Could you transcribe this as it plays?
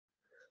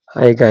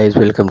Hi guys,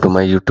 welcome to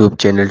my YouTube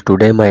channel.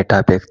 Today my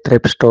topic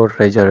thrift store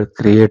treasure,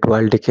 create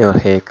world decor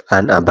hack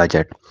and a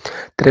budget.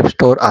 Thrift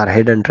store are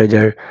hidden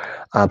treasure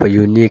of a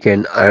unique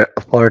and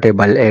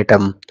affordable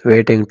item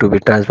waiting to be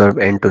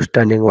transformed into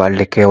stunning world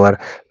decor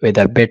with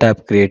a bit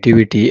of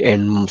creativity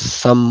and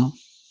some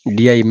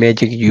DI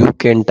magic. You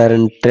can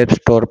turn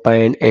thrift store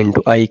find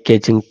into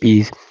eye-catching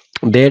piece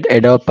that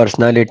add up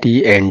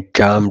personality and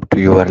charm to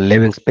your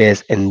living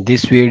space. In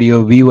this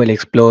video, we will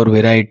explore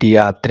variety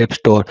of thrift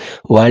store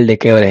wall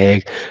decor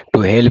hack to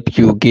help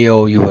you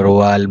give your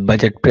wall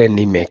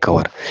budget-friendly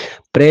makeover.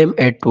 Frame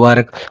at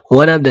work,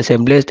 one of the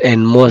simplest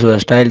and most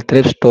versatile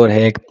thrift store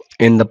hack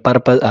in the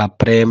purpose of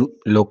frame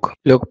look.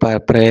 Look for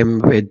frame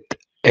with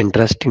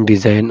interesting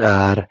design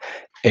or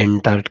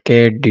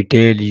intricate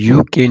detail.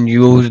 You can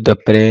use the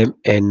frame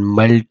in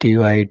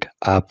multi-wide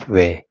up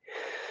way.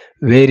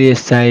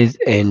 Various size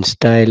and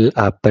style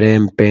of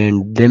frame,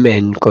 paint them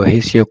in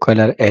cohesive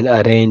color and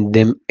arrange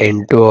them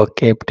into a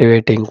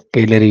captivating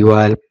gallery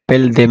wall.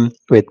 Fill them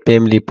with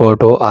family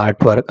photo,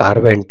 artwork or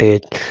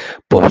vintage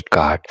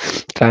postcard.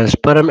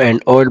 Transform an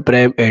old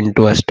frame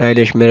into a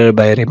stylish mirror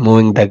by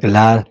removing the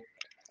glass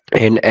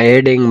and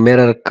adding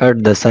mirror.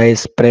 Cut the size,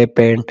 spray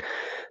paint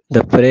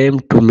the frame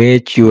to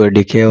match your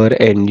decor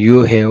and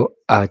you have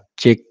a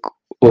chic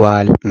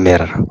wall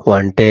mirror.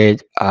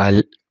 Vantage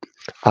all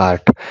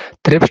art.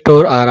 Thrift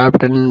stores are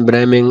often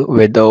brimming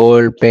with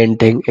old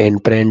painting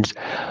and prints.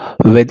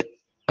 With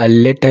a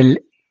little,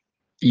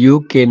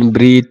 you can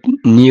breathe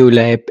new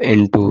life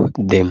into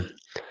them.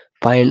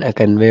 Find a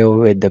canvas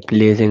with the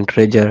pleasing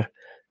treasure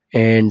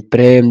and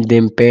frame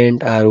them,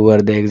 paint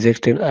over the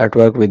existing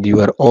artwork with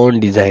your own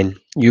design.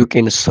 You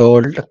can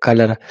solve a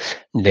color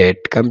that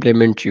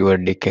complements your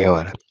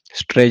decor.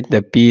 Stretch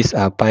the piece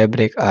of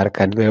fabric or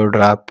canvas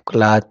drop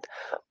cloth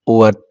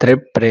over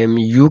thread frame.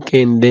 You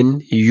can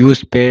then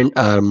use paint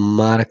or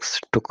marks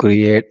to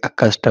create a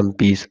custom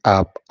piece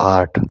of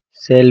art.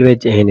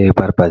 Salvage and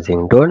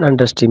repurposing. Don't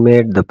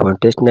underestimate the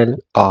potential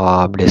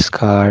of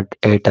discard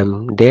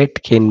item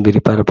that can be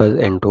repurposed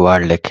into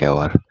wall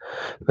decor.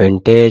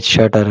 Vintage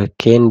shutter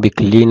can be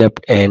cleaned up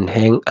and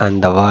hung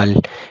on the wall,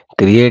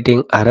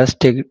 creating a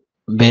rustic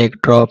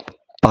backdrop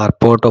for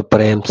photo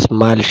frames,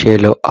 small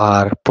shallow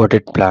or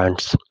potted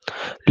plants.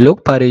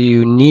 Look for a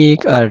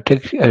unique archway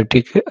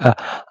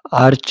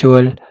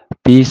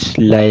piece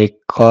like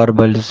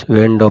corbels,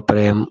 window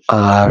frame,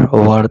 or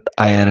worth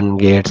iron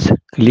gates.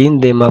 Clean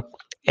them up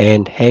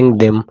and hang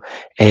them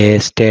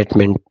as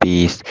statement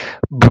piece.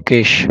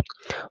 Bookish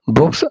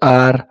books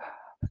are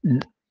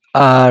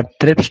a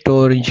thrift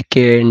store.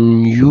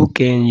 You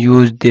can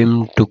use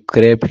them to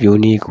create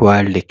unique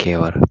wild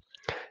decor.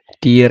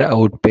 Tear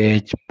out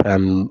page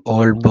from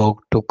old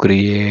book to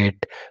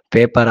create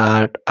paper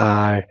art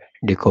or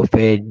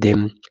decoupage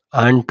them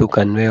onto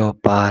canvas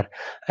for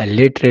a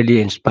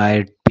literally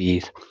inspired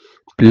piece.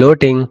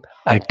 Plotting,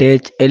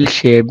 attach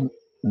L-shaped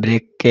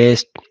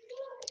brickcase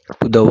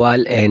to the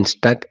wall and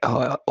stuck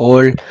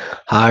old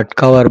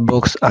hardcover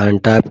books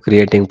on top,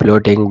 creating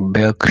floating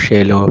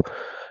bookshelf.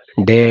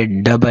 They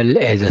double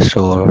as a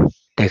store.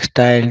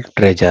 Textile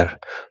treasure.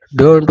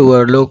 Don't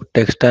overlook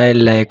textile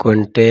like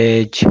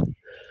vintage,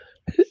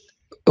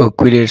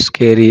 quilted,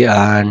 scary,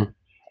 and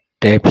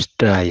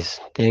tapestries.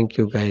 Thank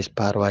you guys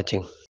for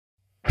watching.